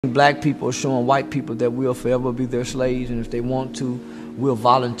Black people are showing white people that we'll forever be their slaves, and if they want to, we'll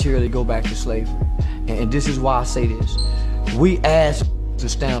voluntarily go back to slavery. And this is why I say this. We ask to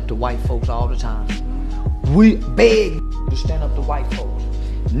stand up to white folks all the time. We beg to stand up to white folks.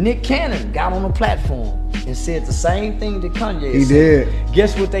 Nick Cannon got on a platform and said the same thing that Kanye said. He did.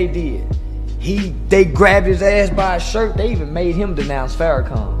 Guess what they did? They grabbed his ass by his shirt. They even made him denounce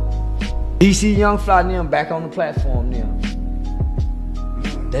Farrakhan. DC Young Fly and them back on the platform now.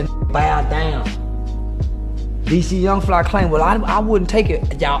 Then bow down. DC Young Fly claimed, well, I wouldn't take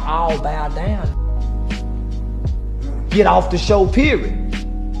it. Y'all all bow down. Get off the show, period.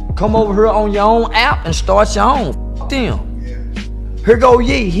 Come over here on your own app and start your own. F them. Yeah. Here go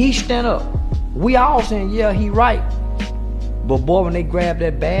Ye, he stand up. We all saying, yeah, he right. But boy, when they grab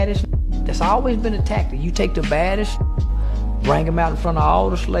that baddest, that's always been a tactic. You take the baddest, bring him out in front of all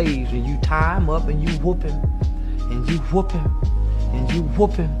the slaves, and you tie him up and you whoop him, and you whoop him, and you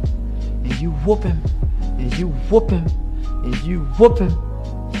whoop him, and you whoop him, and you whoop him, and you whoop him,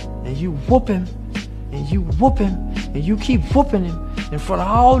 and you whoop him, and you whoop him, and you keep whooping him in front of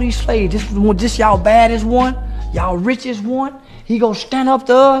all these slaves. This y'all baddest one, y'all richest one, he gonna stand up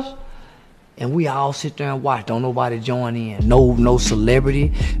to us, and we all sit there and watch. Don't nobody join in. No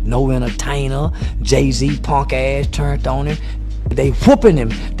celebrity, no entertainer. Jay-Z punk ass turned on him. They whooping him.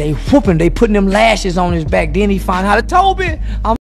 They putting them lashes on his back. Then he find out, Toby,